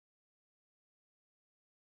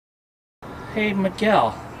Hey Miguel,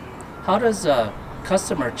 how does a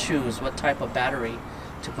customer choose what type of battery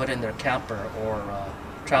to put in their camper or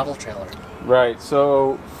travel trailer? Right,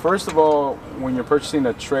 so first of all, when you're purchasing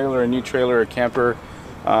a trailer, a new trailer or camper,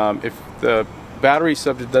 if the battery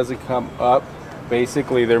subject doesn't come up,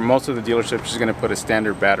 basically most of the dealerships is going to put a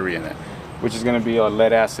standard battery in it, which is going to be a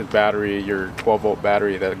lead acid battery, your 12-volt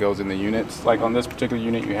battery that goes in the units. Like on this particular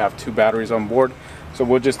unit, you have 2 batteries on board, so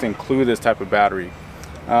we'll just include this type of battery.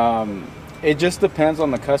 It just depends on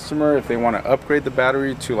the customer if they want to upgrade the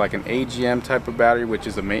battery to like an AGM type of battery, which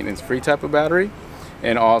is a maintenance-free type of battery,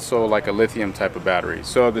 and also like a lithium type of battery.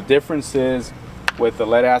 So the difference is with the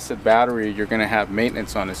lead acid battery, you're going to have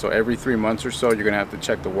maintenance on it. So every 3 months or so, you're going to have to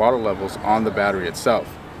check the water levels on the battery itself.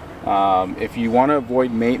 If you want to avoid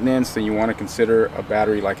maintenance, then you want to consider a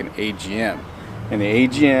battery like an AGM. And the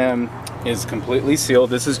AGM is completely sealed.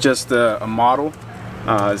 This is just a model.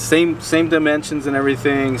 Same dimensions and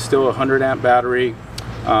everything, still a 100 amp battery,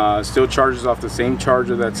 still charges off the same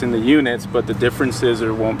charger that's in the units, but the difference is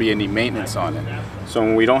there won't be any maintenance on it. So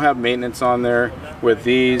when we don't have maintenance on there with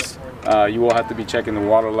these, you will have to be checking the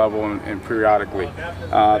water level and periodically.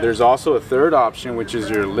 There's also a third option, which is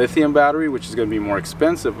your lithium battery, which is going to be more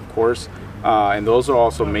expensive, of course, and those are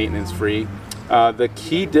also maintenance free. The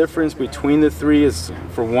key difference between the three is,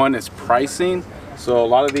 for one, is pricing. So a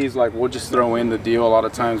lot of these, like, we'll just throw in the deal a lot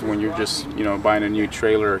of times when you're just, buying a new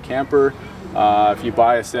trailer or camper. If you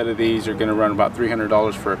buy a set of these, you're going to run about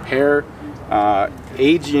 $300 for a pair.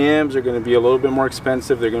 AGMs are going to be a little bit more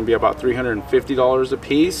expensive. They're going to be about $350 a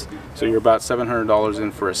piece. So you're about $700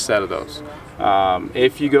 in for a set of those.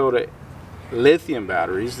 If you go to lithium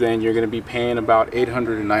batteries, then you're going to be paying about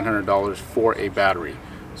 $800 and $900 for a battery.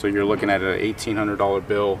 So you're looking at an $1,800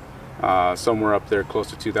 bill. Somewhere up there close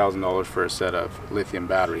to $2,000 for a set of lithium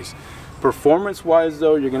batteries. Performance wise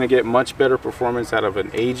though, you're going to get much better performance out of an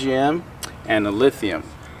AGM and a lithium.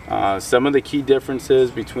 Some of the key differences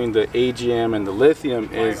between the AGM and the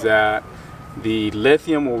lithium is that the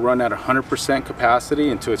lithium will run at 100% capacity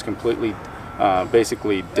until it's completely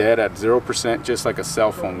basically dead at 0%, just like a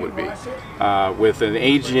cell phone would be. With an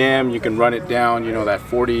AGM, you can run it down, that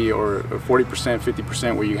 40 or 40%,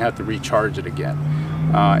 50% where you have to recharge it again.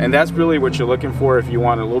 And that's really what you're looking for. If you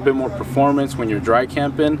want a little bit more performance when you're dry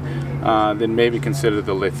camping, then maybe consider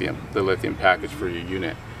the lithium package for your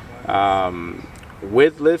unit.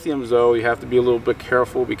 With lithiums though, you have to be a little bit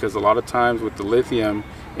careful, because a lot of times with the lithium,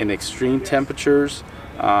 in extreme temperatures,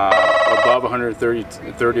 above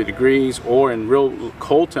 130 degrees, or in real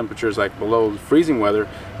cold temperatures like below freezing weather,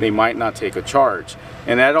 they might not take a charge.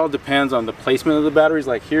 And that all depends on the placement of the batteries.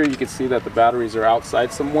 Like here, you can see that the batteries are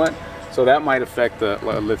outside somewhat. So that might affect the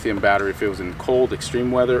lithium battery if it was in cold,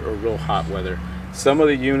 extreme weather, or real hot weather. Some of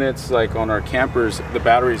the units, like on our campers, the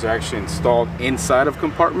batteries are actually installed inside of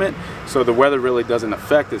compartment, so the weather really doesn't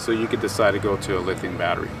affect it, so you could decide to go to a lithium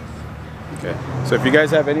battery. Okay, so if you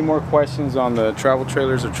guys have any more questions on the travel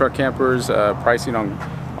trailers or truck campers, pricing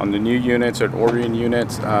on the new units or ordering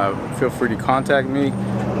units, feel free to contact me.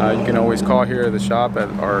 You can always call here at the shop at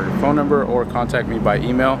our phone number, or contact me by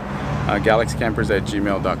email,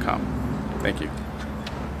 galaxycampers@gmail.com. Thank you.